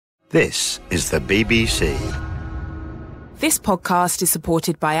This is the BBC. This podcast is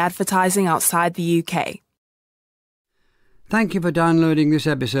supported by advertising outside the UK. Thank you for downloading this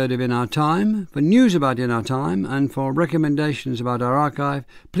episode of In Our Time. For news about In Our Time and for recommendations about our archive,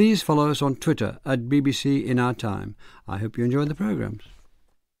 please follow us on Twitter at BBC In Our Time. I hope you enjoy the programmes.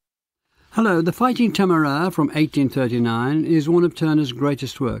 Hello, the Fighting Temeraire from 1839 is one of Turner's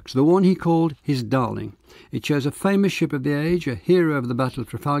greatest works, the one he called his darling. It shows a famous ship of the age, a hero of the Battle of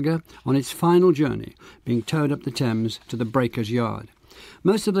Trafalgar, on its final journey, being towed up the Thames to the breaker's yard.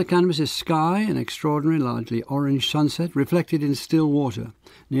 Most of the canvas is sky, an extraordinary, largely orange sunset reflected in still water.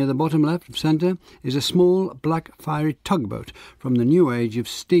 Near the bottom left of centre is a small, black, fiery tugboat from the new age of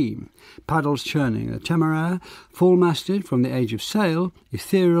steam, paddles churning. The Temeraire, full-masted from the age of sail,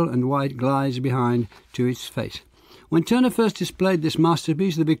 ethereal and white, glides behind to its fate. When Turner first displayed this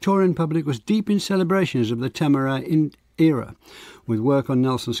masterpiece, the Victorian public was deep in celebrations of the Temeraire era, with work on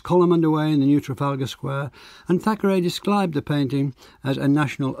Nelson's column underway in the new Trafalgar Square, and Thackeray described the painting as a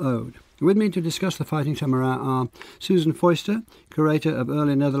national ode. With me to discuss the Fighting Temeraire are Susan Foister, Curator of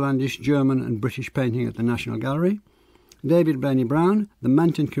early Netherlandish, German and British painting at the National Gallery, David Blayney Brown, the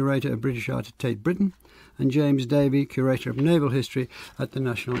Manton Curator of British Art at Tate, Britain, and James Davey, Curator of Naval History at the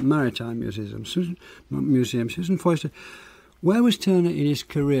National Maritime Museum. Susan Foister, where was Turner in his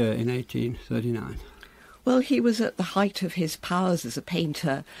career in 1839? Well, he was at the height of his powers as a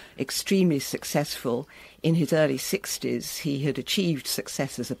painter, extremely successful. In his early 60s, he had achieved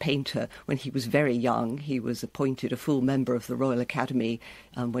success as a painter when he was very young. He was appointed a full member of the Royal Academy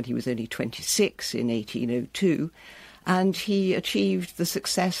when he was only 26 in 1802. And he achieved the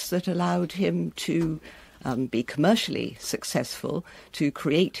success that allowed him to be commercially successful, to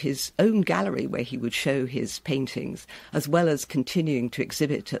create his own gallery where he would show his paintings, as well as continuing to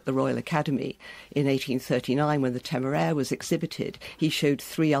exhibit at the Royal Academy. In 1839, when the Temeraire was exhibited, he showed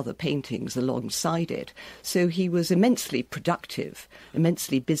 3 other paintings alongside it. So he was immensely productive,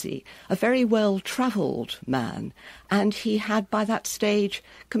 immensely busy, a very well-travelled man, and he had by that stage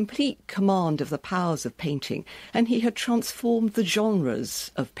complete command of the powers of painting, and he had transformed the genres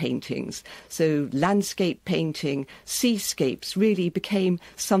of paintings. So landscape painting, seascapes really became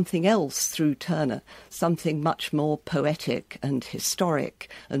something else through Turner, something much more poetic and historic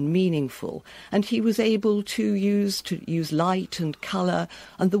and meaningful. And he was able to use light and colour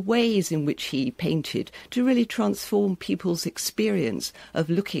and the ways in which he painted to really transform people's experience of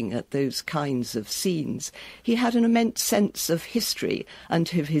looking at those kinds of scenes. He had an immense sense of history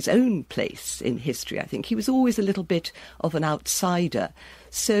and of his own place in history, I think. He was always a little bit of an outsider.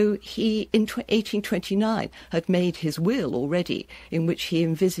 So he, in 1829, had made his will already, in which he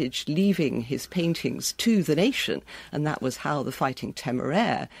envisaged leaving his paintings to the nation, and that was how the Fighting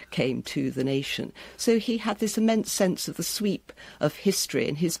Temeraire came to the nation. So he had this immense sense of the sweep of history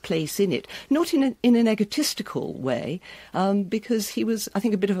and his place in it, not in an egotistical way, because he was, I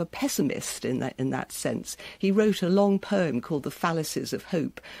think, a bit of a pessimist in that sense. He wrote a long poem called The Fallacies of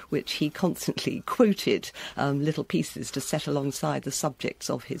Hope, which he constantly quoted little pieces to set alongside the subject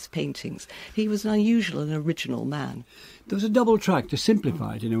of his paintings. He was an unusual and original man. There was a double track, to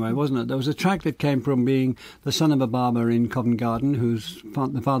simplify it in a way, wasn't it? There was a track that came from being the son of a barber in Covent Garden,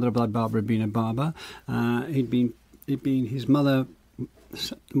 the father of that barber had been a barber. His mother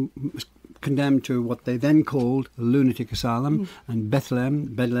was condemned to what they then called a lunatic asylum, and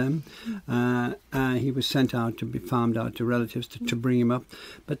Bedlam. He was sent out to be farmed out to relatives to bring him up.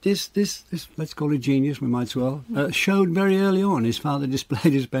 But this let's call it genius, we might as well, showed very early on. His father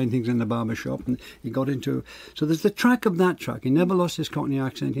displayed his paintings in the barber shop, and he got into... So there's the track of that track. He never lost his Cockney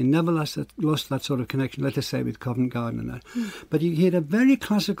accent. He never lost that sort of connection, let us say, with Covent Garden and that. But he had a very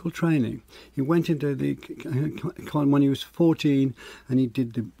classical training. He went into when he was 14, and he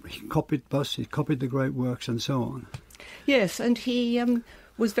copied busts, he copied the great works and so on. Yes, and he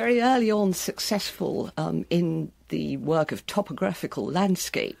was very early on successful in the work of topographical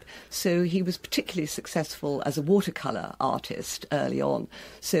landscape. So he was particularly successful as a watercolour artist early on.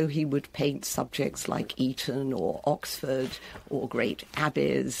 So he would paint subjects like Eton or Oxford or great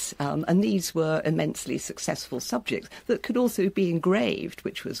abbeys, and these were immensely successful subjects that could also be engraved,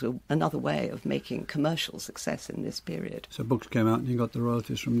 which was another way of making commercial success in this period. So books came out and he got the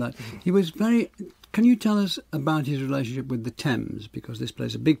royalties from that. He was very... Can you tell us about his relationship with the Thames? Because this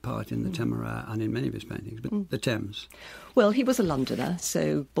plays a big part in the Temeraire and in many of his paintings, but the Thames. Well, he was a Londoner,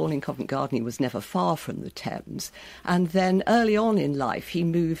 so born in Covent Garden, he was never far from the Thames. And then early on in life, he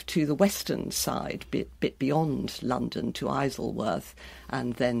moved to the western side, bit beyond London, to Isleworth,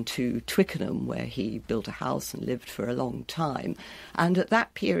 and then to Twickenham, where he built a house and lived for a long time. And at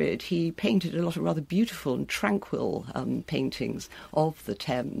that period, he painted a lot of rather beautiful and tranquil paintings of the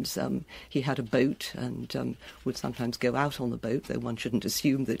Thames. He had a boat and would sometimes go out on the boat, though one shouldn't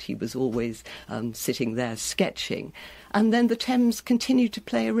assume that he was always sitting there sketching. And then the Thames continued to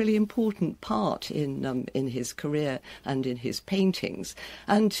play a really important part in his career and in his paintings.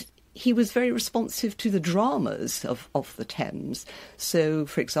 And he was very responsive to the dramas of the Thames. So,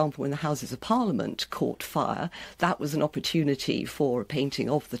 for example, when the Houses of Parliament caught fire, that was an opportunity for a painting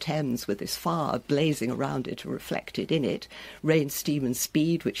of the Thames with this fire blazing around it and reflected in it. Rain, Steam and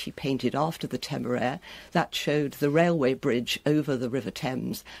Speed, which he painted after the Temeraire, that showed the railway bridge over the River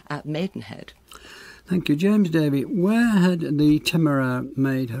Thames at Maidenhead. Thank you. James Davy, where had the Temeraire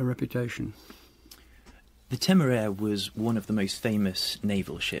made her reputation? The Temeraire was one of the most famous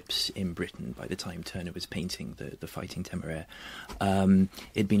naval ships in Britain by the time Turner was painting the Fighting Temeraire. It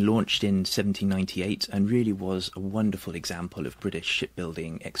had been launched in 1798 and really was a wonderful example of British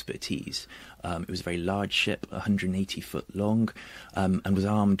shipbuilding expertise. It was a very large ship, 180 foot long, and was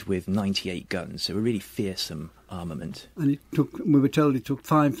armed with 98 guns, so a really fearsome armament. And we were told it took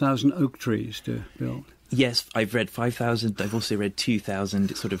 5,000 oak trees to build. Yes, I've read 5,000. I've also read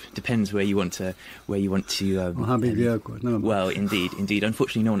 2,000. It sort of depends where you want to. Or how big the oak was. No. Well, indeed.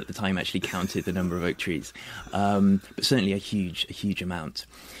 Unfortunately, no one at the time actually counted the number of oak trees, but certainly a huge amount.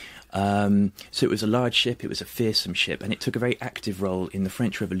 So it was a large ship, it was a fearsome ship, and it took a very active role in the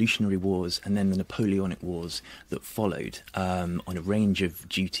French Revolutionary Wars and then the Napoleonic Wars that followed, on a range of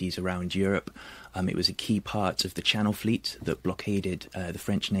duties around Europe. It was a key part of the Channel Fleet that blockaded the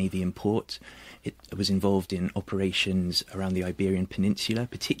French Navy in port. It was involved in operations around the Iberian Peninsula,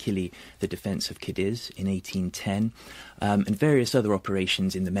 particularly the defence of Cadiz in 1810, and various other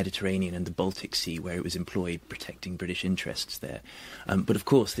operations in the Mediterranean and the Baltic Sea, where it was employed protecting British interests there. But of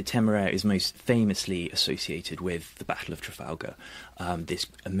course, the Temeraire is most famously associated with the Battle of Trafalgar, this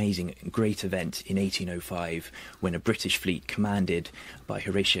amazing, great event in 1805, when a British fleet commanded by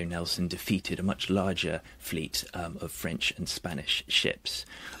Horatio Nelson defeated a much larger fleet of French and Spanish ships.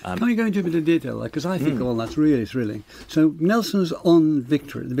 Can we go into a bit of detail? Because I think all that's really thrilling. So Nelson's on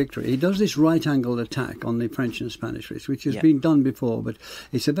the victory. He does this right-angled attack on the French and Spanish fleets, which has been done before, but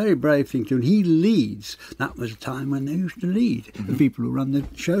it's a very brave thing to do. And he leads. That was a time when they used to lead, the people who run the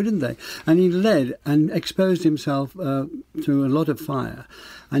show, didn't they? And he led and exposed himself to a lot of fire.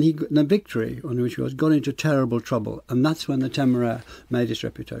 And the victory, on which he got into terrible trouble. And that's when the Temeraire made its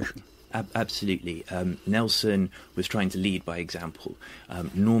reputation. Absolutely. Nelson was trying to lead by example.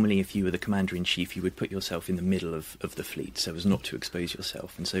 Normally, if you were the commander-in-chief, you would put yourself in the middle of the fleet so as not to expose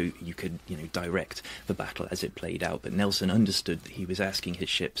yourself, and so you could direct the battle as it played out. But Nelson understood that he was asking his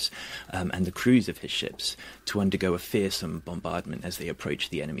ships and the crews of his ships to undergo a fearsome bombardment as they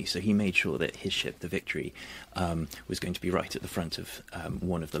approached the enemy, so he made sure that his ship, the Victory, was going to be right at the front of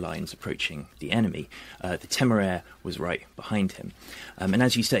one of the lines approaching the enemy. The Temeraire was right behind him. And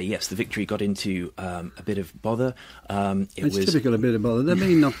as you say, yes, the Victory got into a bit of bother. It's typical, a bit of bother. They're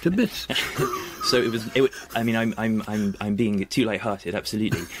being knocked to bits. So I'm being too light-hearted.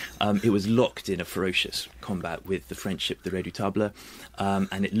 Absolutely, it was locked in a ferocious combat with the French ship, the Redoutable,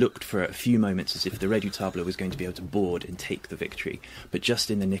 and it looked for a few moments as if the Redoutable was going to be able to board and take the Victory. But just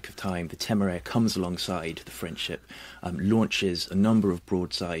in the nick of time, the Temeraire comes alongside the French ship, launches a number of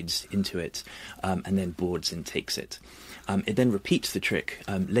broadsides into it, and then boards and takes it. It then repeats the trick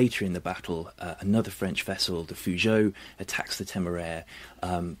later in the battle. Another French vessel, the Fougeot, attacks the Temeraire,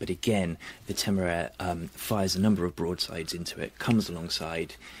 but again, the Temeraire fires a number of broadsides into it, comes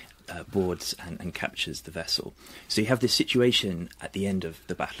alongside, boards and captures the vessel. So you have this situation at the end of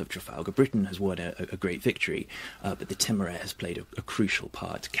the Battle of Trafalgar. Britain has won a great victory, but the Temeraire has played a crucial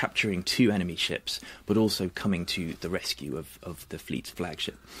part, capturing two enemy ships, but also coming to the rescue of the fleet's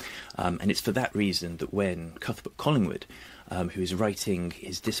flagship. And it's for that reason that when Cuthbert Collingwood, who was writing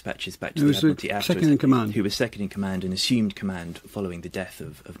his dispatches back to the Admiralty afterwards, who was second in command and assumed command following the death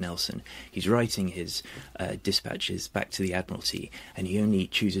of Nelson, he's writing his dispatches back to the Admiralty, and he only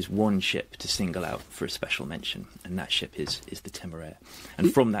chooses one ship to single out for a special mention, and that ship is the Temeraire.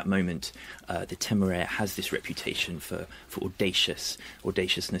 And from that moment, the Temeraire has this reputation for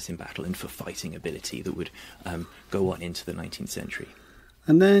audaciousness in battle and for fighting ability that would go on into the 19th century.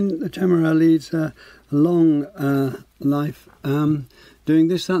 And then the Temeraire leads a long life doing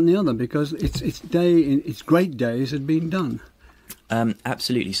this, that and the other, because its great days had been done.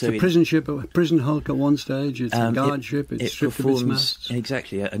 Absolutely. So it's a prison ship, a prison hulk at one stage. It's a guard ship. It's stripped of its masts.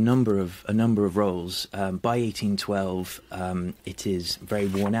 Exactly a number of roles. By 1812, it is very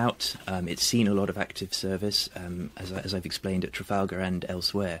worn out. It's seen a lot of active service, as I've explained, at Trafalgar and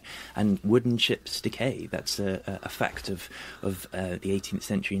elsewhere. And wooden ships decay. That's a fact of the 18th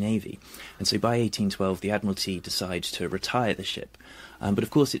century navy. And so by 1812, the Admiralty decides to retire the ship. But of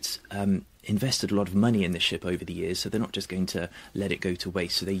course, it's invested a lot of money in the ship over the years, so they're not just going to let it go to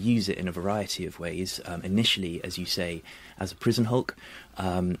waste. So they use it in a variety of ways. Initially, as you say, as a prison hulk.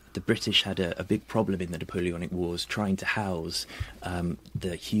 The British had a big problem in the Napoleonic Wars trying to house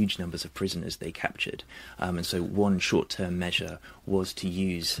the huge numbers of prisoners they captured. And so one short-term measure was to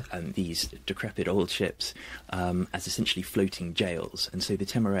use these decrepit old ships as essentially floating jails. And so the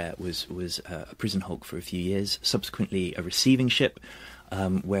Temeraire was a prison hulk for a few years, subsequently a receiving ship,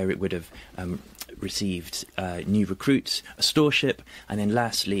 where it would have received new recruits, a store ship, and then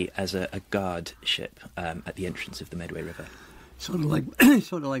lastly as a guard ship at the entrance of the Medway River. Sort of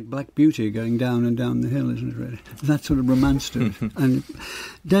like Black Beauty going down and down the hill, isn't it, really? That sort of romance to it. And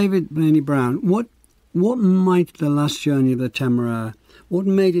David Blayney Brown, what might the last journey of the Temeraire, what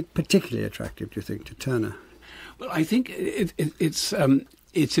made it particularly attractive, do you think, to Turner? Well, I think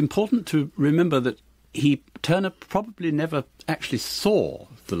it's important to remember that Turner probably never actually saw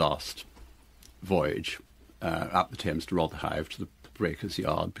the last voyage up the Thames to Rotherhithe, to the Breakers'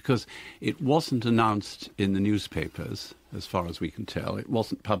 Yard, because it wasn't announced in the newspapers, as far as we can tell. It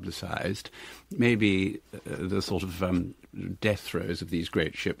wasn't publicised. Maybe the sort of death throes of these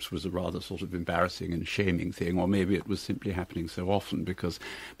great ships was a rather sort of embarrassing and shaming thing, or maybe it was simply happening so often because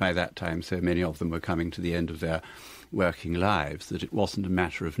by that time so many of them were coming to the end of their working lives that it wasn't a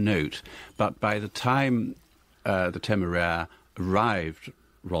matter of note. But by the time the Temeraire arrived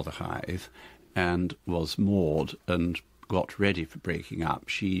Rotherhithe and was moored and got ready for breaking up,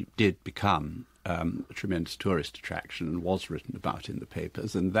 she did become a tremendous tourist attraction and was written about in the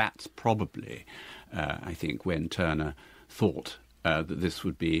papers. And that's probably, I think, when Turner thought that this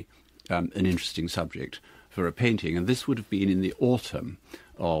would be an interesting subject for a painting. And this would have been in the autumn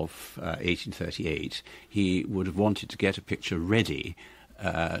of 1838. He would have wanted to get a picture ready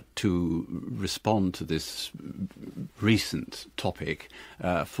to respond to this recent topic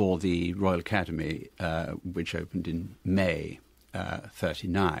for the Royal Academy, which opened in May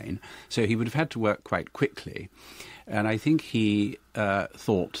 39. So he would have had to work quite quickly. And I think he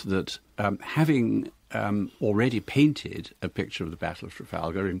thought that having already painted a picture of the Battle of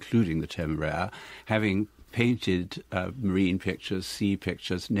Trafalgar, including the Temeraire, having painted marine pictures, sea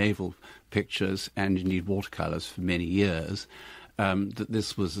pictures, naval pictures, and indeed watercolours for many years, that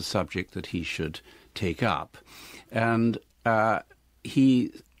this was a subject that he should take up. And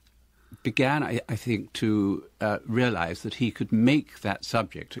he began, I think, to realise that he could make that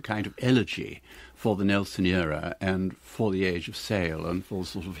subject a kind of elegy for the Nelson era and for the age of sail and for the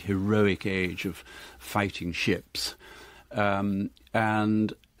sort of heroic age of fighting ships.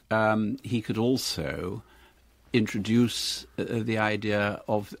 And he could also introduce the idea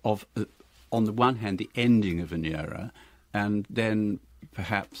of on the one hand, the ending of an era, and then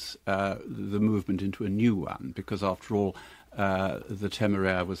perhaps the movement into a new one, because after all, the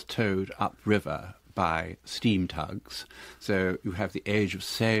Temeraire was towed upriver by steam tugs. So you have the age of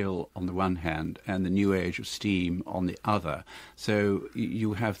sail on the one hand and the new age of steam on the other. So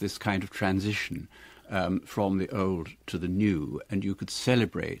you have this kind of transition from the old to the new, and you could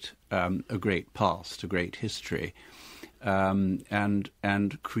celebrate a great past, a great history, and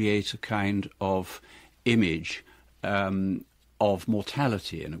create a kind of image of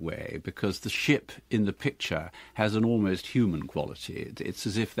mortality in a way, because the ship in the picture has an almost human quality. It's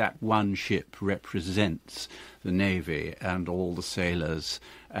as if that one ship represents the Navy and all the sailors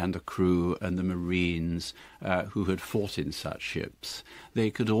and the crew and the Marines who had fought in such ships.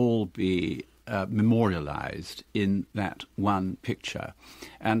 They could all be memorialised in that one picture.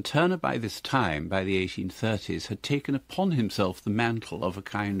 And Turner, by this time, by the 1830s, had taken upon himself the mantle of a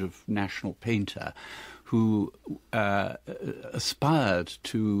kind of national painter who aspired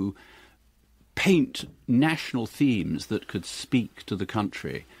to paint national themes that could speak to the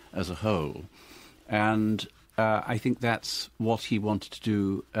country as a whole. And I think that's what he wanted to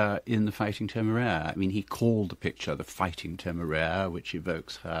do in the Fighting Temeraire. I mean, he called the picture the Fighting Temeraire, which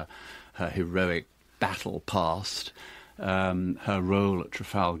evokes her heroic battle past, her role at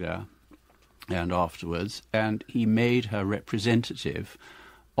Trafalgar and afterwards, and he made her representative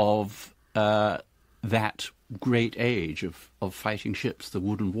of that great age of fighting ships, the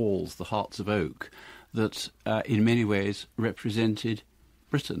wooden walls, the hearts of oak, that in many ways represented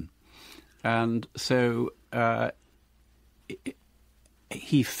Britain. And so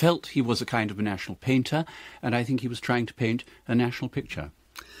he felt he was a kind of a national painter, and I think he was trying to paint a national picture.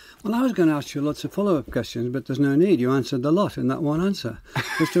 Well, I was going to ask you lots of follow-up questions, but there's no need. You answered the lot in that one answer.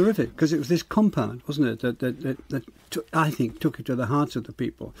 It was terrific, because it was this compound, wasn't it, that I think took it to the hearts of the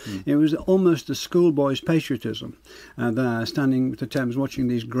people. It was almost a schoolboy's patriotism there, standing with the Thames, watching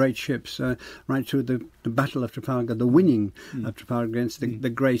these great ships right through the Battle of Trafalgar, the winning of Trafalgar against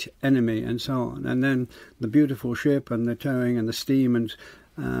the great enemy, and so on. And then the beautiful ship and the towing and the steam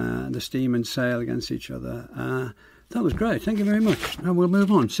and sail against each other. That was great. Thank you very much. Now we'll move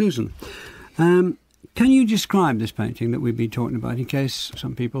on. Susan, can you describe this painting that we've been talking about in case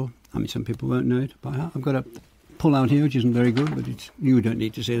some people won't know it by heart? I've got a pull out here, which isn't very good, but you don't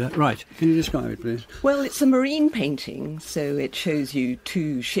need to see that. Right. Can you describe it, please? Well, it's a marine painting, so it shows you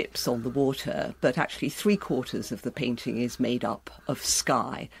two ships on the water, but actually 3/4 of the painting is made up of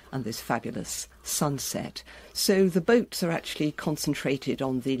sky and this fabulous sunset. So the boats are actually concentrated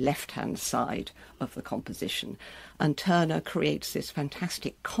on the left-hand side of the composition, and Turner creates this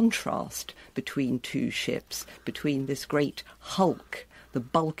fantastic contrast between two ships, between this great hulk, the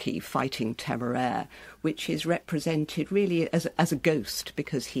bulky Fighting Temeraire, which is represented really as a ghost,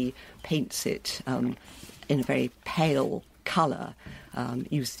 because he paints it in a very pale colour.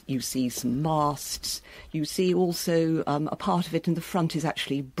 You see some masts. You see also a part of it in the front is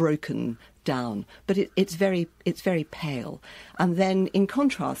actually broken down, but it's very pale. And then in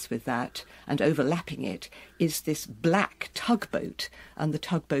contrast with that, and overlapping it, is this black tugboat, and the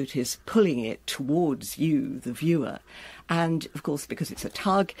tugboat is pulling it towards you, the viewer. And of course, because it's a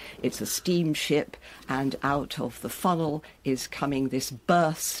tug, it's a steamship, and out of the funnel is coming this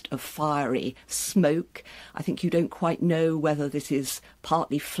burst of fiery smoke. I think you don't quite know whether this is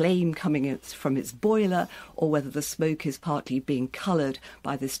partly flame coming from its boiler, or whether the smoke is partly being coloured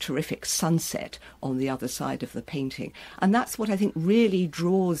by this terrific sunset on the other side of the painting. And that's what I think really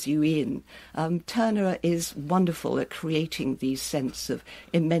draws you in. Turner is wonderful at creating these sense of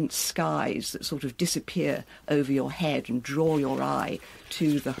immense skies that sort of disappear over your head and draw your eye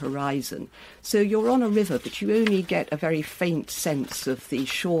to the horizon. So you're on a river, but you only get a very faint sense of the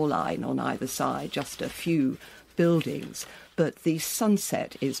shoreline on either side, just a few buildings. But the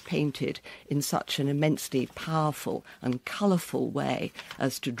sunset is painted in such an immensely powerful and colourful way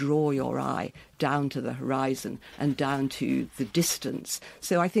as to draw your eye down to the horizon and down to the distance.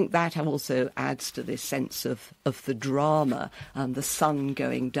 So I think that also adds to this sense of the drama, and the sun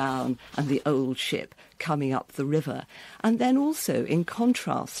going down and the old ship coming up the river. And then also, in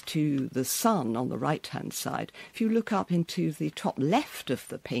contrast to the sun on the right-hand side, if you look up into the top left of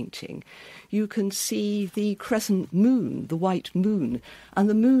the painting, you can see the crescent moon, the white moon, and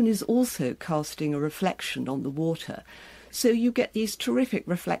the moon is also casting a reflection on the water. So you get these terrific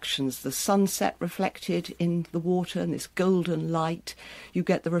reflections, the sunset reflected in the water and this golden light. You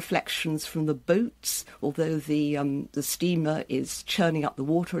get the reflections from the boats, although the steamer is churning up the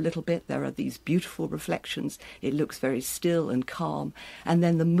water a little bit. There are these beautiful reflections. It looks very still and calm. And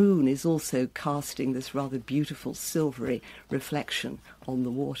then the moon is also casting this rather beautiful silvery reflection on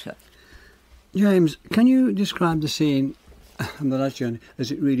the water. James, can you describe the scene on the last journey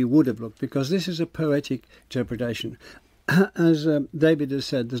as it really would have looked? Because this is a poetic interpretation. As David has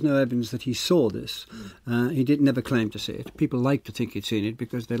said, there's no evidence that he saw this. He never claimed to see it. People like to think he'd seen it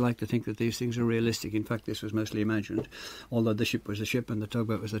because they like to think that these things are realistic. In fact, this was mostly imagined, although the ship was a ship and the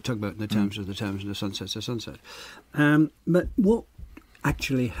tugboat was the tugboat and the Thames was the Thames and the sunset's the sunset. But what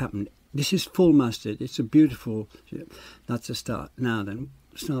actually happened? This is full-masted. It's a beautiful ship. That's a start. Now then,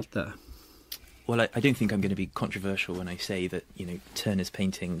 start there. Well, I don't think I'm going to be controversial when I say that, Turner's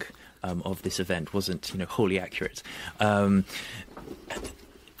painting of this event wasn't, wholly accurate.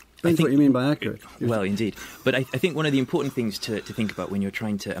 Depends what you mean by accurate. Well, indeed. But I think one of the important things to think about when you're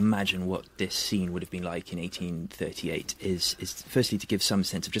trying to imagine what this scene would have been like in 1838 is firstly to give some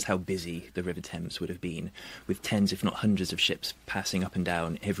sense of just how busy the River Thames would have been, with tens, if not hundreds, of ships passing up and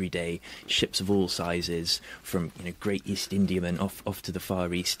down every day, ships of all sizes, from great East Indiamen off to the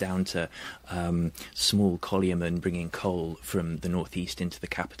Far East, down to small colliermen bringing coal from the northeast into the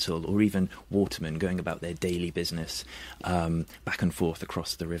capital, or even watermen going about their daily business back and forth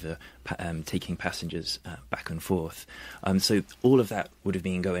across the river, taking passengers back and forth. So all of that would have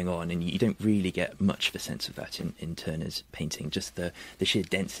been going on, and you don't really get much of a sense of that in Turner's painting, just the sheer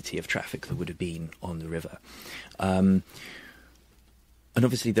density of traffic that would have been on the river. And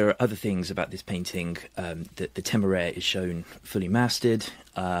obviously there are other things about this painting, that the Temeraire is shown fully masted,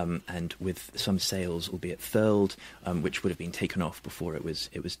 and with some sails, albeit furled, which would have been taken off before it was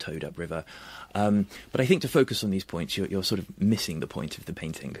towed upriver. But I think to focus on these points, you're sort of missing the point of the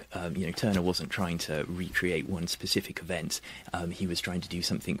painting. Turner wasn't trying to recreate one specific event. He was trying to do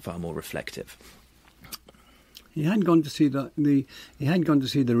something far more reflective. He had gone to see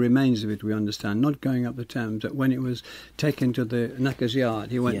the remains of it, we understand, not going up the Thames. That when it was taken to the knacker's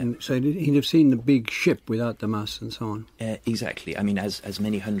yard, he went and so he'd have seen the big ship without the mast and so on. Exactly. I mean, as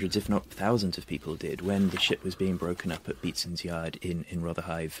many hundreds, if not thousands, of people did when the ship was being broken up at Beatson's Yard in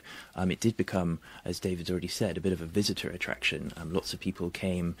Rotherhithe. It did become, as David's already said, a bit of a visitor attraction. Lots of people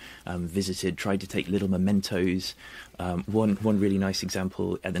came, visited, tried to take little mementos. One really nice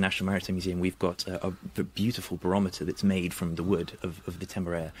example at the National Maritime Museum, we've got a beautiful barometer that's made from the wood of the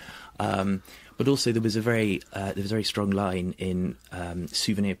Temeraire. But also there was a very strong line in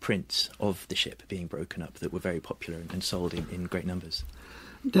souvenir prints of the ship being broken up that were very popular and sold in great numbers.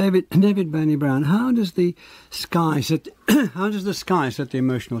 David Blayney Brown, how does the sky set the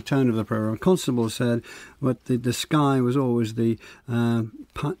emotional tone of the programme? Constable said that the sky was always it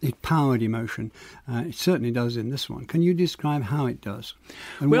powered emotion. It certainly does in this one. Can you describe how it does,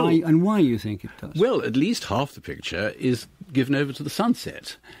 and why you think it does? Well, at least half the picture is given over to the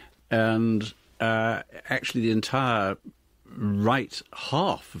sunset, and actually the entire right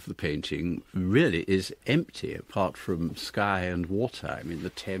half of the painting really is empty, apart from sky and water. I mean, the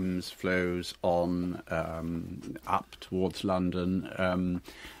Thames flows on up towards London.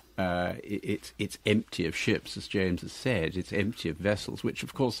 It's empty of ships, as James has said. It's empty of vessels, which,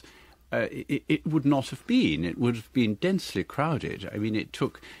 of course, it would not have been. It would have been densely crowded. I mean, it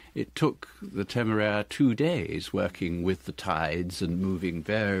took the Temeraire 2 days working with the tides and moving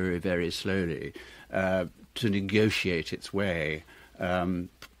very, very slowly to negotiate its way,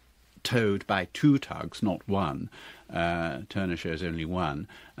 towed by 2 tugs, not one. Turner shows only one.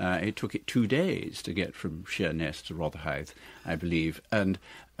 It took it 2 days to get from Sheerness to Rotherhithe, I believe. And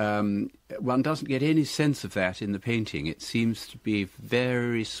one doesn't get any sense of that in the painting. It seems to be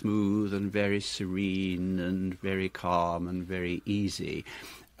very smooth and very serene and very calm and very easy.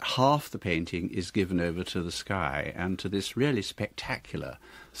 Half the painting is given over to the sky and to this really spectacular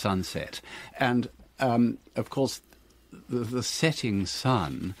sunset. And of course, the setting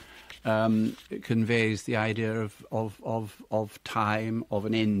sun conveys the idea of time, of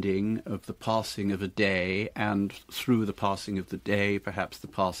an ending, of the passing of a day, and through the passing of the day, perhaps the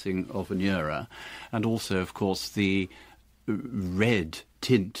passing of an era, and also, of course, the red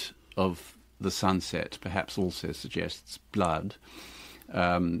tint of the sunset perhaps also suggests blood.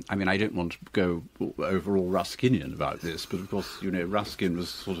 I mean, I don't want to go overall Ruskinian about this, but of course, Ruskin was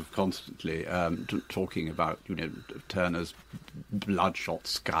sort of constantly talking about, Turner's bloodshot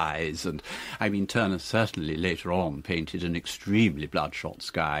skies. And I mean, Turner certainly later on painted an extremely bloodshot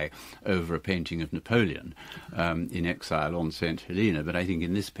sky over a painting of Napoleon in exile on St. Helena. But I think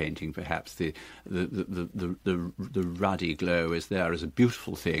in this painting, perhaps the ruddy glow is there as a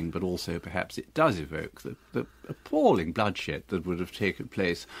beautiful thing, but also perhaps it does evoke the appalling bloodshed that would have taken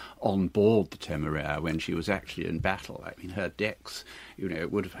place on board the Temeraire when she was actually in battle. I mean, her decks,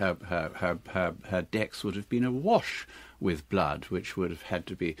 would have her decks would have been awash with blood, which would have had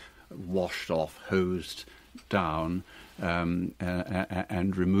to be washed off, hosed down,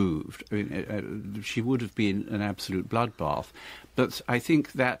 and removed. I mean, she would have been an absolute bloodbath. But I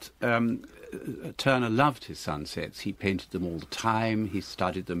think that Turner loved his sunsets. He painted them all the time. He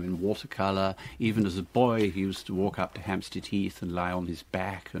studied them in watercolour. Even as a boy, he used to walk up to Hampstead Heath and lie on his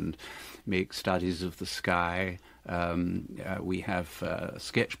back and make studies of the sky. We have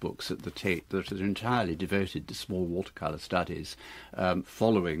sketchbooks at the Tate that are entirely devoted to small watercolour studies,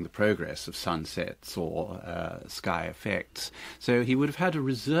 following the progress of sunsets or sky effects. So he would have had a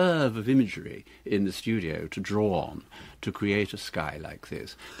reserve of imagery in the studio to draw on to create a sky like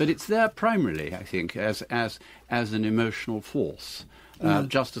this. But it's there primarily, I think, as an emotional force.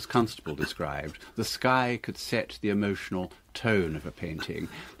 Just as Constable described, the sky could set the emotional tone of a painting.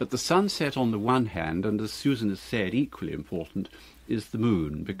 But the sunset on the one hand, and as Susan has said, equally important, is the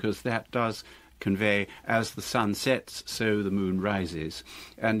moon, because that does convey, as the sun sets, so the moon rises.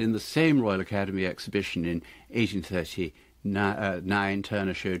 And in the same Royal Academy exhibition in 1839,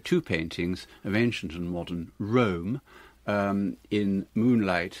 Turner showed 2 paintings of ancient and modern Rome in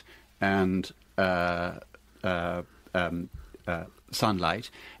moonlight and sunlight,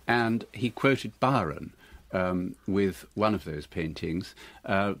 and he quoted Byron with one of those paintings.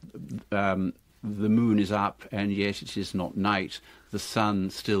 The moon is up, and yet it is not night. The sun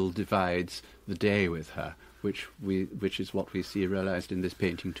still divides the day with her. which is what we see realised in this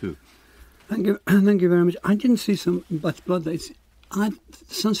painting too. Thank you very much. I didn't see so much blood. The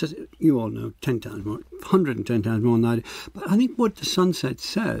sunset, you all know, 10 times more, 110 times more than I do. But I think what the sunset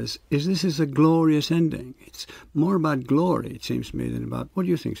says is this is a glorious ending. It's more about glory, it seems to me, than about... What do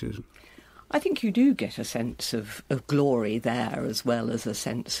you think, Susan? I think you do get a sense of glory there, as well as a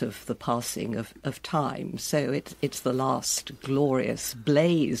sense of the passing of time. So it's the last glorious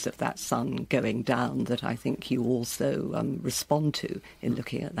blaze of that sun going down that I think you also respond to in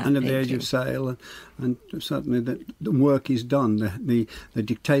looking at that And at painting. the age of sail, and certainly the work is done. The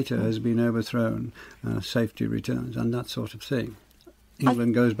dictator has been overthrown, safety returns, and that sort of thing.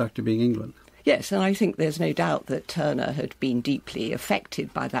 England goes back to being England. Yes, and I think there's no doubt that Turner had been deeply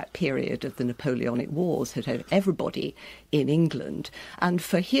affected by that period of the Napoleonic Wars, had everybody in England. And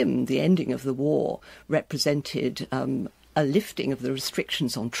for him, the ending of the war represented a lifting of the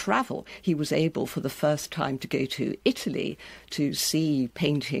restrictions on travel. He was able for the first time to go to Italy to see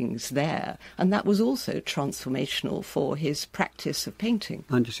paintings there. And that was also transformational for his practice of painting.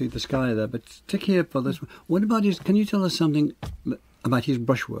 And to see the sky there. But stick here for this. What about can you tell us something about his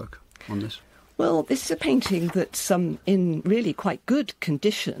brushwork on this? Well, this is a painting that's in really quite good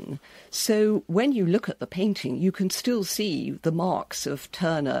condition. So when you look at the painting, you can still see the marks of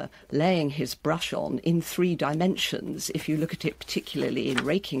Turner laying his brush on in 3 dimensions. If you look at it particularly in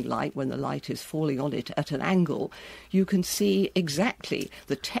raking light, when the light is falling on it at an angle, you can see exactly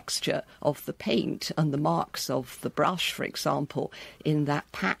the texture of the paint and the marks of the brush, for example, in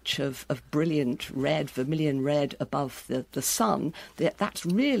that patch of brilliant red, vermilion red above the sun. That's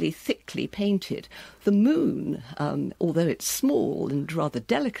really thickly painted. The moon, although it's small and rather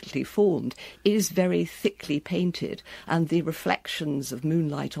delicately formed, is very thickly painted, and the reflections of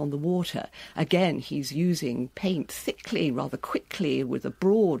moonlight on the water, again, he's using paint thickly, rather quickly, with a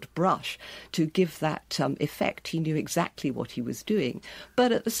broad brush to give that effect. He knew exactly what he was doing.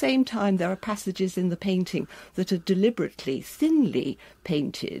 But at the same time, there are passages in the painting that are deliberately thinly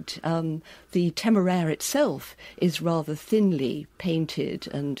painted. The Temeraire itself is rather thinly painted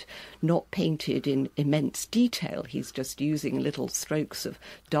and not painted in immense detail. He's just using little strokes of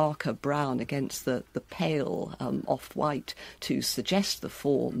darker brown against the pale off-white to suggest the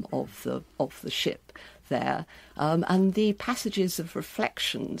form of the ship there. And the passages of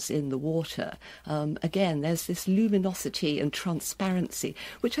reflections in the water, again, there's this luminosity and transparency,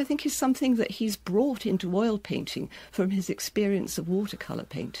 which I think is something that he's brought into oil painting from his experience of watercolour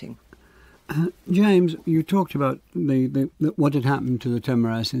painting. James, you talked about what had happened to the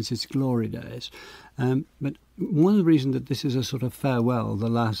Temeraire since its glory days, but one of the reasons that this is a sort of farewell, the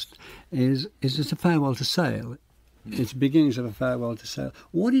last, is it's a farewell to sail. It's beginnings of a farewell to sail.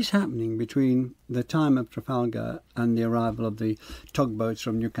 What is happening between the time of Trafalgar and the arrival of the tugboats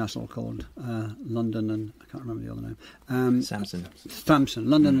from Newcastle called London and I can't remember the other name. Samson.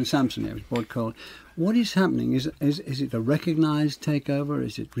 London and Samson. It was board called. What is happening? Is it a recognised takeover?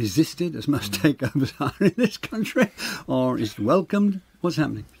 Is it resisted, as most takeovers are in this country, or is it welcomed? What's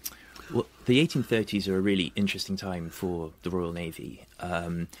happening? Well, the 1830s are a really interesting time for the Royal Navy.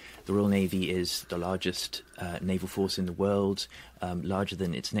 The Royal Navy is the largest naval force in the world, larger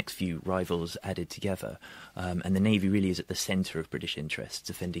than its next few rivals added together. And the Navy really is at the centre of British interests,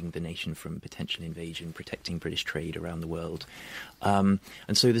 defending the nation from potential invasion, protecting British trade around the world. And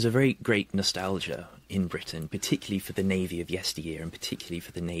so there's a very great nostalgia in Britain, particularly for the Navy of yesteryear and particularly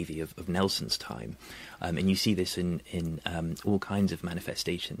for the Navy of Nelson's time. And you see this in all kinds of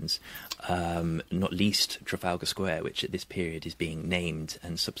manifestations, not least Trafalgar Square, which at this period is being named,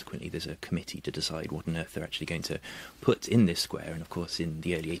 and subsequently there's a committee to decide what on earth they're actually going to put in this square. And of course in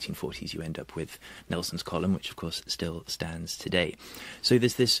the early 1840s you end up with Nelson's Column, which of course still stands today. So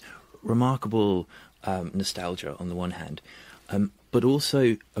there's this remarkable nostalgia on the one hand, but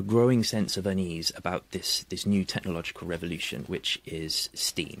also a growing sense of unease about this new technological revolution, which is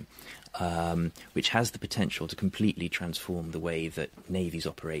steam, which has the potential to completely transform the way that navies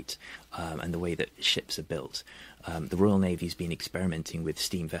operate and the way that ships are built. The Royal Navy's been experimenting with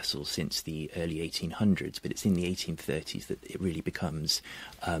steam vessels since the early 1800s, but it's in the 1830s that it really becomes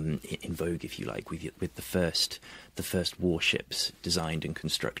in vogue, if you like, with the first warships designed and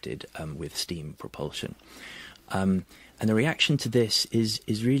constructed with steam propulsion. And the reaction to this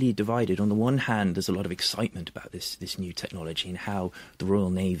is really divided. On the one hand, there's a lot of excitement about this new technology and how the Royal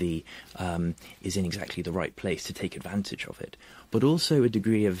Navy is in exactly the right place to take advantage of it, but also a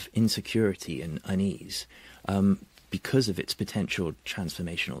degree of insecurity and unease because of its potential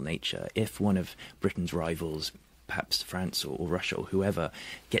transformational nature. If one of Britain's rivals, perhaps France or Russia or whoever,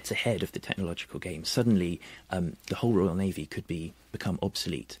 gets ahead of the technological game, suddenly the whole Royal Navy could become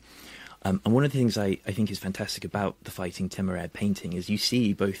obsolete. And one of the things I think is fantastic about the Fighting Temeraire painting is you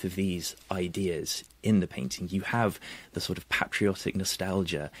see both of these ideas in the painting. You have the sort of patriotic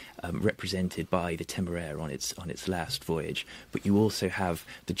nostalgia represented by the Temeraire on its last voyage, but you also have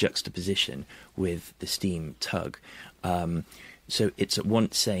the juxtaposition with the steam tug. So it's at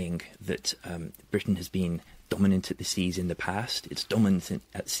once saying that Britain has been dominant at the seas in the past, it's dominant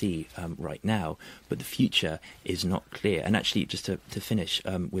at sea right now, but the future is not clear. And actually, just to finish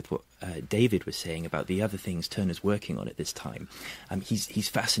with what David was saying about the other things Turner's working on at this time, he's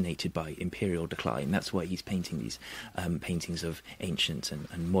fascinated by imperial decline. That's why he's painting these paintings of ancient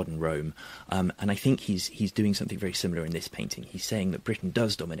and modern Rome. And I think he's doing something very similar in this painting. He's saying that Britain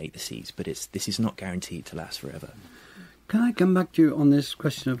does dominate the seas, but this is not guaranteed to last forever. Can I come back to you on this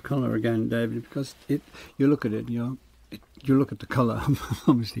question of colour again, David? Because you look at it, you look at the colour,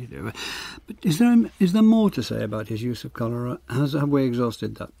 obviously. But is there more to say about his use of colour? Or have we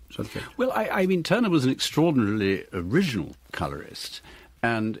exhausted that subject? Well, I mean, Turner was an extraordinarily original colourist,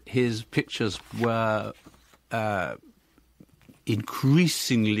 and his pictures were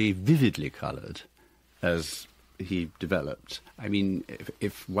increasingly vividly coloured as he developed. I mean,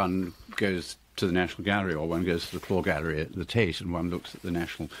 if one goes to the National Gallery or one goes to the Claw Gallery at the Tate and one looks at the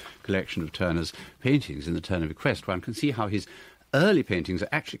national collection of Turner's paintings in the Turner Bequest, one can see how his early paintings are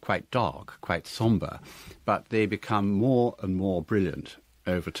actually quite dark, quite sombre, but they become more and more brilliant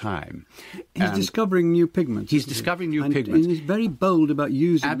over time. He's discovering new pigments. He's discovering new pigments. And he's very bold about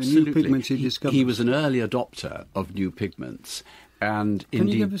using the new pigments he discovers. He was an early adopter of new pigments. And can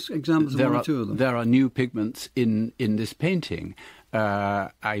you give us examples of one or two of them? There are new pigments in this painting.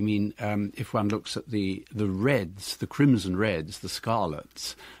 If one looks at the reds, the crimson reds, the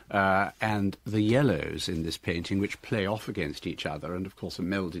scarlets, and the yellows in this painting, which play off against each other and, of course, are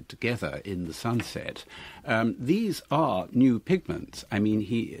melded together in the sunset, these are new pigments. I mean,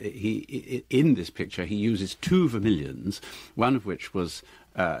 he in this picture, he uses 2 vermilions, one of which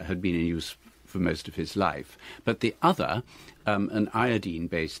had been in use for most of his life, but the other, an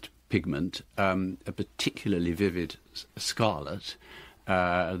iodine-based pigment, a particularly vivid scarlet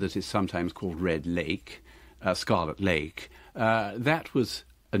that is sometimes called Red Lake, Scarlet Lake. That was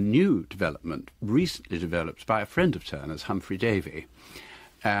a new development, recently developed by a friend of Turner's, Humphrey Davy.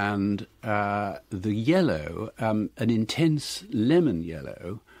 And the yellow, an intense lemon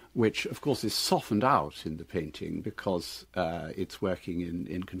yellow, which, of course, is softened out in the painting because it's working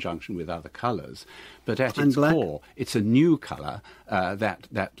in conjunction with other colours. But at its core, it's a new colour,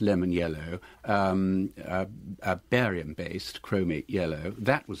 that lemon yellow, a barium-based chromate yellow.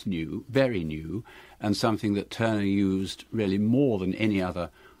 That was new, very new, and something that Turner used really more than any other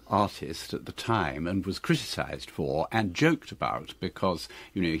artist at the time and was criticised for and joked about because,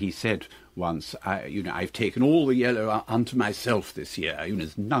 he said once, I've taken all the yellow unto myself this year,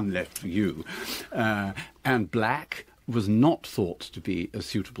 there's none left for you. And black was not thought to be a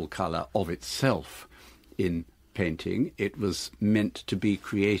suitable colour of itself in painting. It was meant to be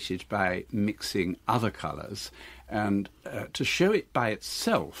created by mixing other colours, and to show it by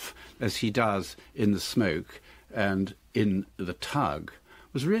itself, as he does in the smoke and in the tug,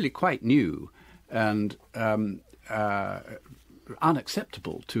 was really quite new and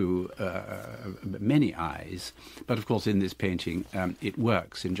unacceptable to many eyes. But, of course, in this painting, it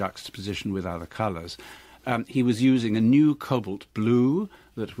works in juxtaposition with other colours. He was using a new cobalt blue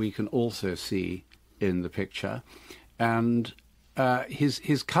that we can also see in the picture. And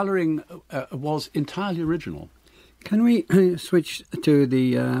his colouring was entirely original. Can we switch to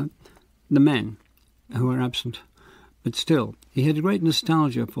the men who were absent? But still, he had a great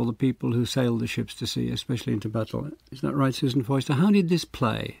nostalgia for the people who sailed the ships to sea, especially into battle. Is that right, Susan Foister? How did this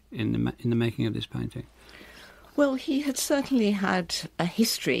play in the making of this painting? Well, he had certainly had a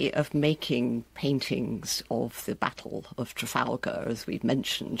history of making paintings of the Battle of Trafalgar, as we've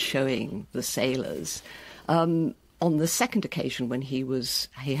mentioned, showing the sailors. On the second occasion, when he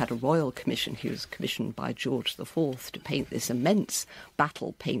had a royal commission, he was commissioned by George IV to paint this immense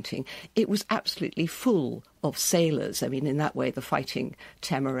battle painting. It was absolutely full of sailors. I mean, in that way, the Fighting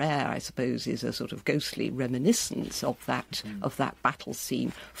Temeraire, I suppose, is a sort of ghostly reminiscence of that battle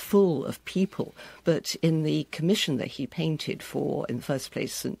scene, full of people. But in the commission that he painted for, in the first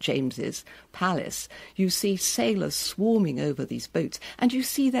place, St. James's Palace, you see sailors swarming over these boats, and you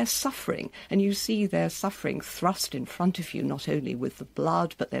see their suffering, thrust in front of you, not only with the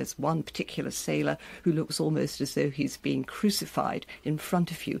blood, but there's one particular sailor who looks almost as though he's being crucified in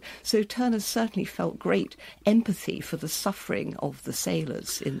front of you. So Turner certainly felt great empathy for the suffering of the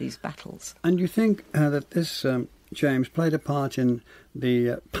sailors in these battles. And you think that this, James, played a part in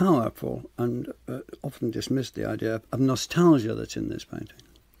the powerful and often dismissed the idea of nostalgia that's in this painting?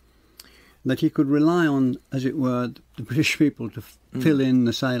 that he could rely on, as it were, the British people to fill in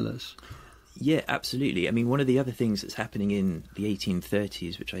the sailors. Yeah, absolutely. I mean, one of the other things that's happening in the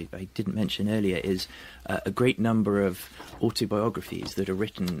 1830s, which I didn't mention earlier, is a great number of autobiographies that are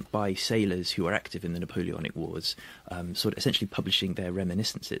written by sailors who are active in the Napoleonic Wars, sort of essentially publishing their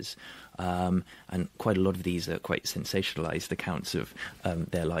reminiscences. And quite a lot of these are quite sensationalised accounts of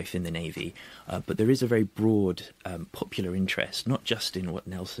their life in the Navy. But there is a very broad popular interest, not just in what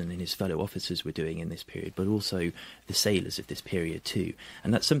Nelson and his fellow officers were doing in this period, but also the sailors of this period too.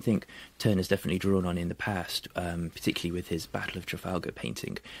 And that's something Turner's definitely drawn on in the past, particularly with his Battle of Trafalgar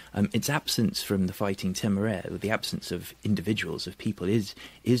painting. Its absence from the Fighting Temeraire, or the absence of individuals, of people, is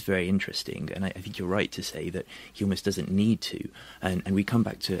very interesting. And I think you're right to say that he almost doesn't need to. And we come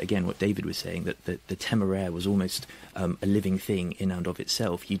back to, again, what David was saying, that the Temeraire was almost a living thing in and of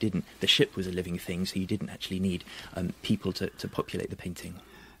itself. The ship was a living thing, so you didn't actually need people to populate the painting.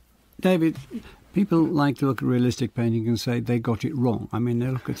 David, people like to look at realistic painting and say they got it wrong. I mean, they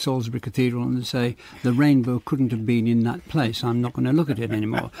look at Salisbury Cathedral and they say the rainbow couldn't have been in that place. I'm not going to look at it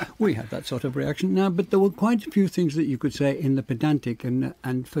anymore. We have that sort of reaction now, but there were quite a few things that you could say in the pedantic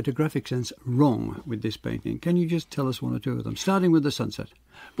and photographic sense wrong with this painting. Can you just tell us one or two of them, starting with the sunset?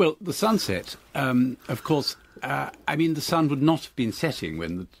 Well, the sunset, of course, I mean, the sun would not have been setting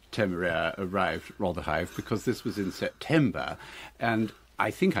when the Temeraire arrived at Rotherhithe, because this was in September, and I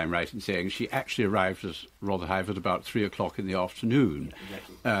think I'm right in saying she actually arrived at Rotherhithe at about 3 o'clock in the afternoon.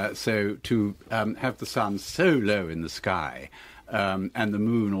 Exactly. So to have the sun so low in the sky and the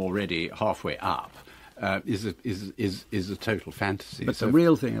moon already halfway up is a total fantasy. But the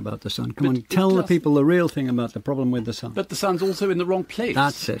real thing about the sun, come on, tell the people the real thing about the problem with the sun. But the sun's also in the wrong place.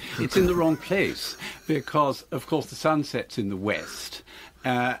 That's it. It's in the wrong place because, of course, the sun sets in the west.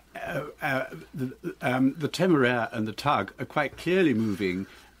 The Temeraire and the tug are quite clearly moving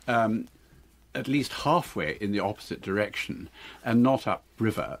at least halfway in the opposite direction and not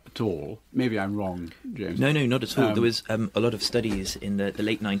upriver at all. Maybe I'm wrong, James. No, not at all. There was a lot of studies in the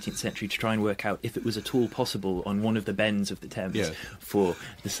late 19th century to try and work out if it was at all possible on one of the bends of the Thames for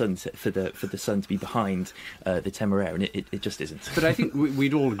the sun for the sun to be behind the Temeraire, and it just isn't. But I think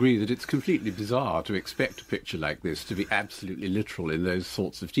we'd all agree that it's completely bizarre to expect a picture like this to be absolutely literal in those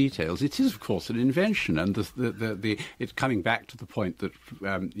sorts of details. It is, of course, an invention, and it's coming back to the point that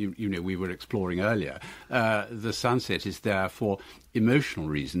we were exploring earlier. The sunset is there for emotional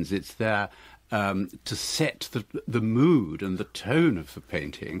reasons. It's there to set the mood and the tone of the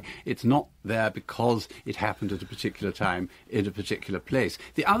painting. It's not there because it happened at a particular time in a particular place.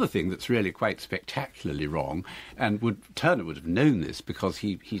 The other thing that's really quite spectacularly wrong, and Turner would have known this because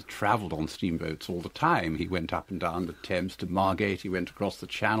he travelled on steamboats all the time. He went up and down the Thames to Margate, he went across the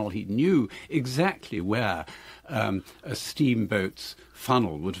Channel. He knew exactly where a steamboat's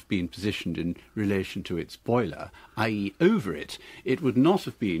funnel would have been positioned in relation to its boiler, i.e. over it. It would not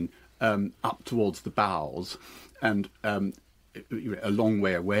have been up towards the bows and a long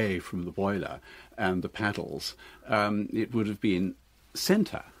way away from the boiler and the paddles. It would have been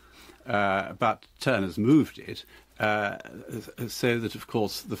centre, but Turner's moved it so that, of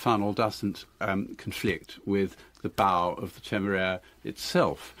course, the funnel doesn't conflict with the bow of the Temeraire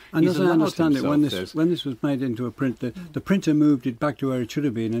itself. And as I understand it, when this was made into a print, the printer moved it back to where it should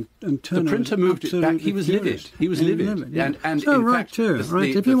have been, and Turner the printer moved it back. He was livid. He was livid. Yeah. And so in right fact, too.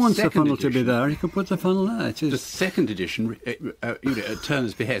 Right. If he wants the funnel to be there, he could put the funnel there. The second edition, at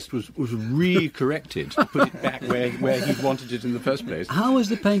Turner's behest, was re-corrected to put it back where he wanted it in the first place. How was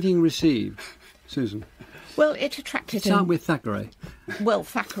the painting received, Susan? Well, it attracted him. Start with Thackeray. Well,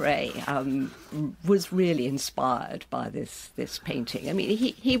 Thackeray was really inspired by this painting. I mean,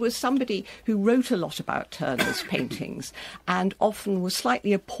 he was somebody who wrote a lot about Turner's paintings and often was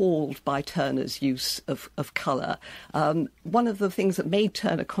slightly appalled by Turner's use of colour. One of the things that made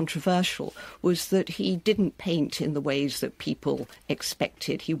Turner controversial was that he didn't paint in the ways that people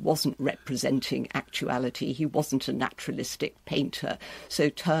expected. He wasn't representing actuality. He wasn't a naturalistic painter. So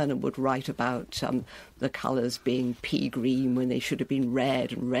Turner would write about the colours being pea green when they should have been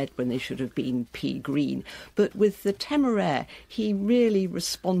red, and red when they should have been pea green. But with the Temeraire, he really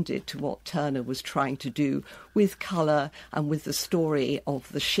responded to what Turner was trying to do with colour and with the story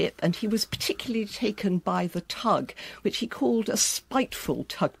of the ship. And he was particularly taken by the tug, which he called a spiteful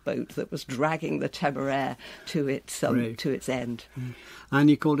tugboat that was dragging the Temeraire to its end. And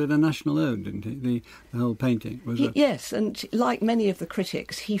he called it a national ode, didn't he? The whole painting was. Yes, and like many of the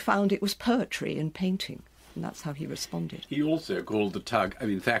critics, he found it was poetry in painting. And that's how he responded. He also called the tug,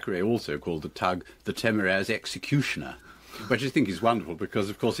 Thackeray also called the tug the Temeraire's executioner. Which I think is wonderful because,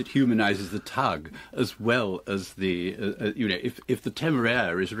 of course, it humanises the tug as well as the, if the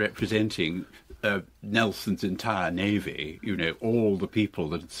Temeraire is representing Nelson's entire navy, all the people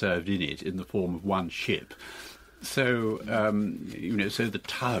that had served in it in the form of one ship. So, so the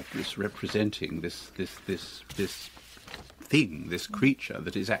tug is representing this thing, this creature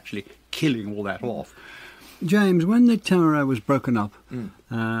that is actually killing all that off. James, when the Temeraire was broken up,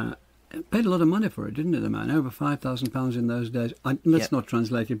 it paid a lot of money for it, didn't it, the man? Over £5,000 in those days. Let's not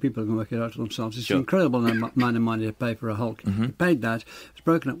translate it, people can work it out for themselves. It's an incredible amount of money to pay for a hulk. He paid that, it was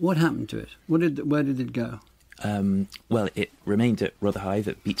broken up. What happened to it? Where did it go? Well, it remained at Rotherhithe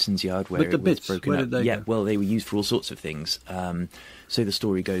at Beatson's Yard, where but the it was bits, broken where up. Did they go? Well, they were used for all sorts of things. So the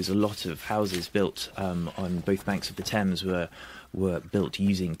story goes, a lot of houses built on both banks of the Thames were built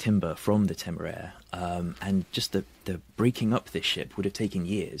using timber from the Temeraire, and just the breaking up this ship would have taken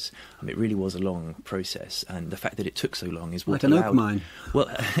years. It really was a long process, and the fact that it took so long is what like an allowed... oak mine. Well,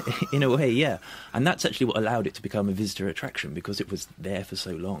 in a way, yeah. And that's actually what allowed it to become a visitor attraction, because it was there for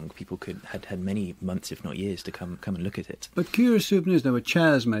so long. People had many months, if not years, to come and look at it. But curious souvenirs, there were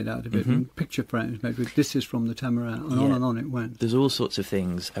chairs made out of it, and picture frames made with "This is from the Temeraire," and on it went. There's all sorts of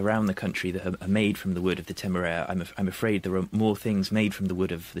things around the country that are made from the wood of the Temeraire. I'm afraid there are more things made from the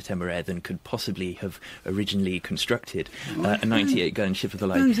wood of the Temeraire than could possibly have originally constructed a 98-gun ship of the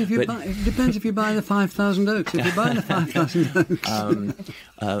like. It depends if you buy the 5,000 oaks. If you buy the 5,000 oaks.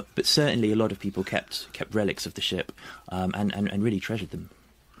 But certainly a lot of people kept relics of the ship and really treasured them.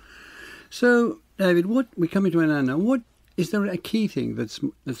 So, David, we're coming to an end now. What is there a key thing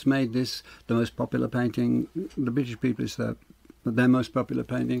that's made this the most popular painting? The British people is their most popular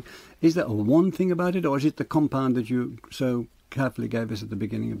painting. Is there one thing about it, or is it the compound that you so carefully gave us at the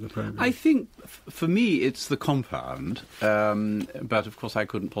beginning of the programme? I think, for me, it's the compound, but of course I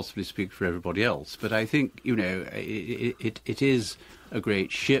couldn't possibly speak for everybody else. But I think, it is a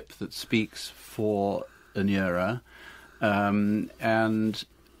great ship that speaks for an era, and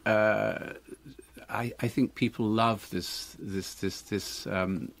I think people love this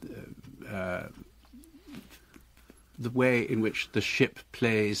the way in which the ship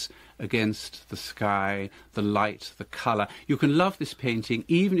plays against the sky, the light, the colour. You can love this painting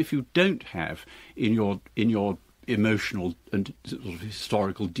even if you don't have in your emotional and sort of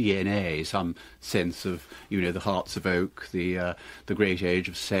historical DNA some sense of the Hearts of Oak, the Great Age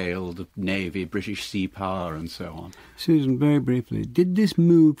of Sail, the Navy, British sea power, and so on. Susan, very briefly, did this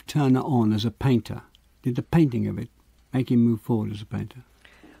move Turner on as a painter? Did the painting of it make him move forward as a painter?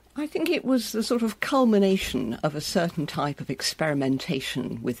 I think it was the sort of culmination of a certain type of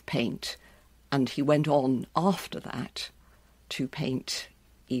experimentation with paint, and he went on after that to paint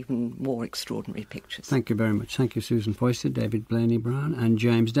even more extraordinary pictures. Thank you very much. Thank you, Susan Foister, David Blayney Brown and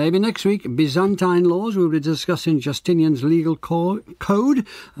James Davey. Next week, Byzantine laws. We'll be discussing Justinian's legal code,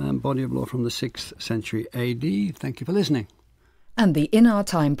 body of law from the 6th century AD. Thank you for listening. And the In Our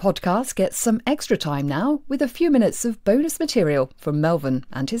Time podcast gets some extra time now with a few minutes of bonus material from Melvyn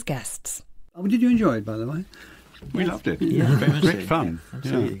and his guests. Oh, did you enjoy it, by the way? We loved it. Yeah, very much great so. fun.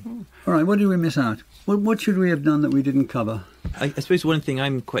 Absolutely. Yeah. All right, what did we miss out? What should we have done that we didn't cover? I suppose one thing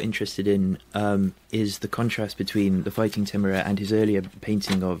I'm quite interested in is the contrast between the Fighting Temeraire and his earlier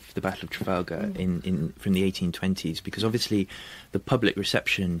painting of the Battle of Trafalgar from the 1820s, because obviously the public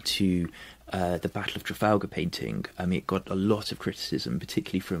reception to the Battle of Trafalgar painting, it got a lot of criticism,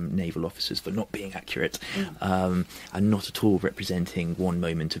 particularly from naval officers, for not being accurate and not at all representing one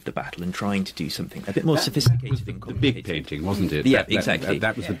moment of the battle and trying to do something a bit more sophisticated and complicated. The big painting, wasn't it? Yeah, exactly.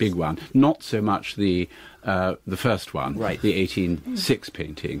 That was the big one. Not so much the first one, right. The 1806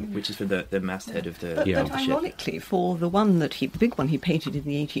 painting, which is for the masthead of the But ironically, for the one the big one he painted in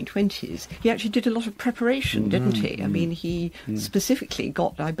the 1820s, he actually did a lot of preparation, didn't he? I mean, he specifically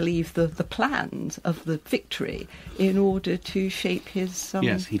got, I believe, the plans of the victory in order to shape his.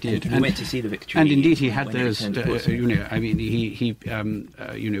 Yes, he did. And he went to see the victory, and indeed he had those. I mean, he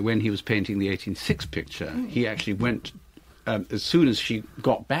when he was painting the 1806 picture, he actually went. As soon as she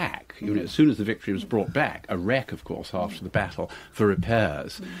got back, as soon as the victory was brought back, a wreck, of course, after the battle, for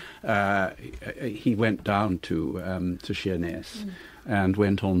repairs, he went down to Sheerness and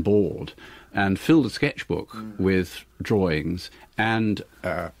went on board and filled a sketchbook with drawings and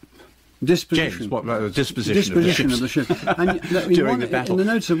disposition. Disposition of the ship. And during the battle. In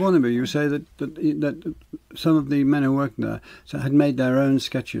the notes of one of you say that some of the men who worked there had made their own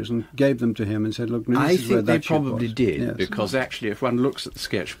sketches and gave them to him and said, "Look, this is where that ship was." I think they probably did, yes. because actually, if one looks at the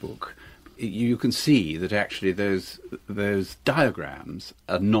sketchbook, you can see that actually those diagrams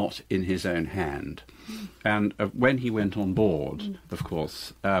are not in his own hand. And when he went on board, of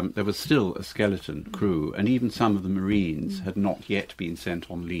course, there was still a skeleton crew, and even some of the Marines had not yet been sent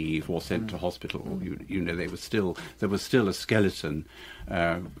on leave or sent to hospital. You know, there was still a skeleton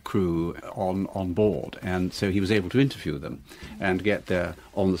crew on board, and so he was able to interview them and get their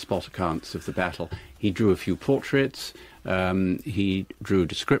on-the-spot accounts of the battle. He drew a few portraits. He drew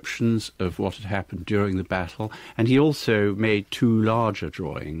descriptions of what had happened during the battle, and he also made 2 larger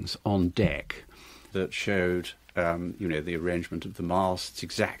drawings on deck that showed, the arrangement of the masts,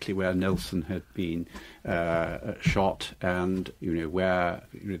 exactly where Nelson had been shot, and where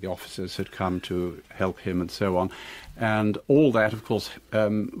the officers had come to help him, and so on. And all that, of course,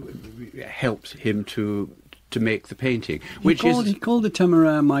 helped him to make the painting. He called the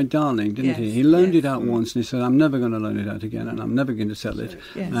Temeraire my darling, didn't he? He loaned it out once, and he said, "I'm never going to loan it out again, and I'm never going to sell it."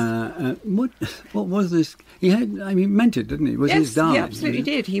 Yes. What was this? He meant it, didn't he? It was his darling. He absolutely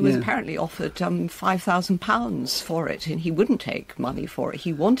did. He was apparently offered £5,000 for it, and he wouldn't take money for it.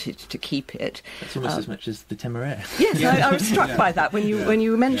 He wanted to keep it. That's almost as much as the Temeraire. Yes, I was struck by that when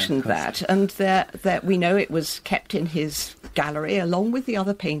you mentioned that, and that we know it was kept in his gallery along with the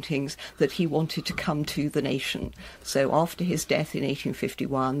other paintings that he wanted to come to the nation. So after his death in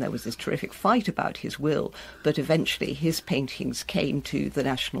 1851, there was this terrific fight about his will, but eventually his paintings came to the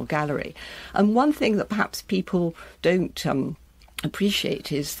National Gallery. And one thing that perhaps people don't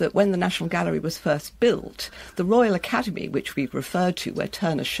appreciate is that when the National Gallery was first built, the Royal Academy, which we've referred to, where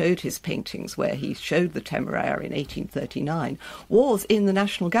Turner showed his paintings, where he showed the Temeraire in 1839, was in the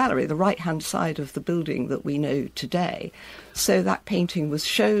National Gallery, the right-hand side of the building that we know today. So that painting was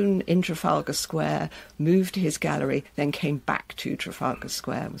shown in Trafalgar Square, moved to his gallery, then came back to Trafalgar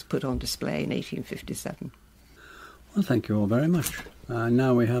Square and was put on display in 1857. Well, thank you all very much.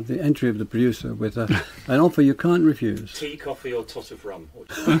 Now we have the entry of the producer with an offer you can't refuse. Tea, coffee or tot of rum.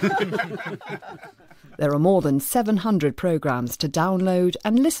 There are more than 700 programmes to download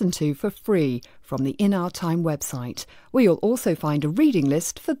and listen to for free from the InOurTime website, where you'll also find a reading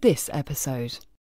list for this episode.